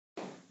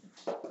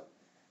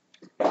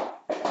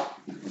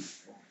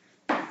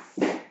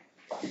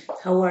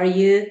How are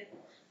you?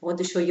 I want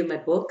to show you my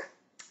book.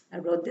 I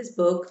wrote this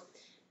book.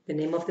 The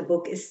name of the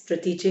book is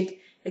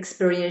Strategic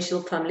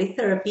Experiential Family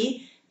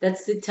Therapy.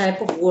 That's the type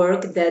of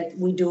work that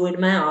we do in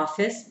my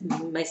office,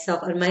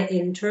 myself and my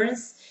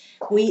interns.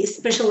 We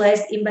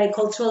specialize in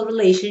bicultural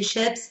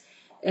relationships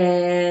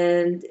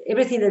and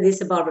everything that is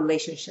about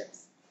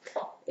relationships.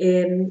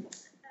 Um,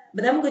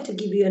 but I'm going to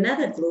give you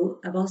another clue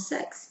about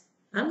sex.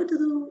 I'm going to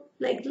do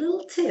like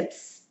little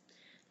tips,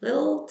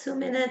 little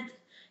 2-minute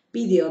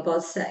video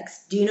about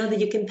sex. Do you know that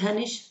you can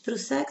punish through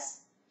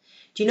sex?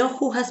 Do you know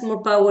who has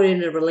more power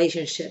in a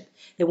relationship?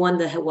 The one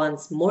that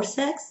wants more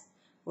sex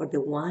or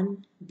the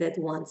one that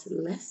wants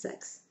less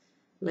sex?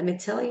 Let me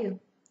tell you,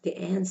 the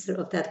answer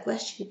of that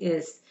question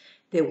is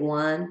the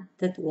one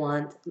that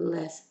wants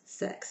less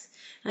sex.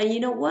 And you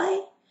know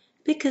why?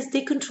 Because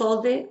they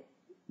control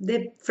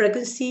the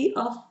frequency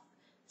of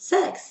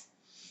sex.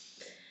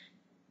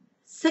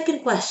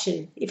 Second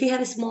question, if you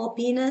have a small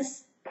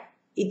penis,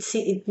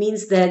 it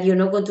means that you're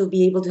not going to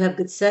be able to have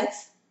good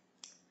sex?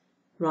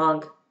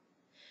 Wrong.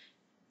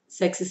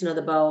 Sex is not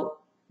about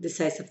the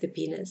size of the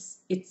penis.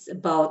 It's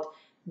about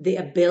the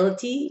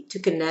ability to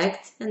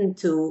connect and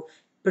to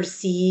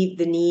perceive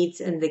the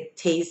needs and the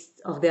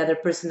taste of the other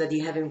person that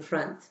you have in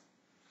front.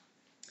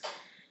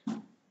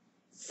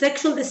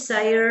 Sexual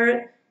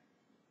desire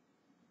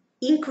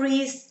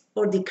increase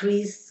or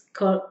decrease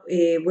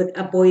with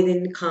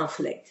avoiding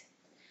conflict.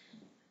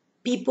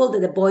 People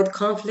that avoid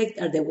conflict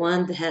are the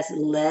one that has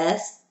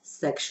less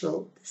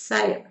sexual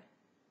desire.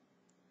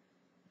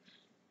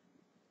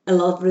 I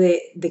love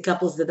the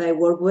couples that I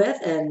work with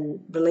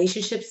and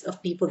relationships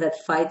of people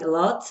that fight a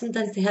lot.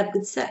 Sometimes they have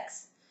good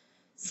sex.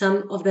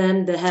 Some of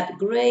them that have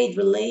great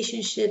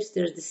relationships.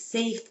 There's the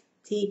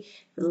safety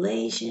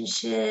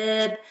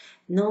relationship,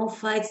 no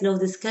fights, no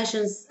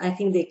discussions. I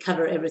think they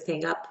cover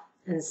everything up.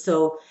 And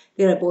so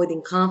they're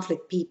avoiding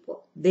conflict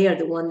people. They are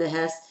the one that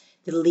has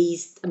the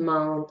least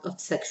amount of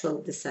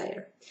sexual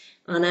desire.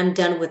 And I'm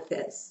done with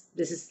this.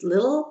 This is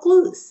little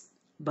clues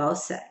about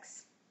sex.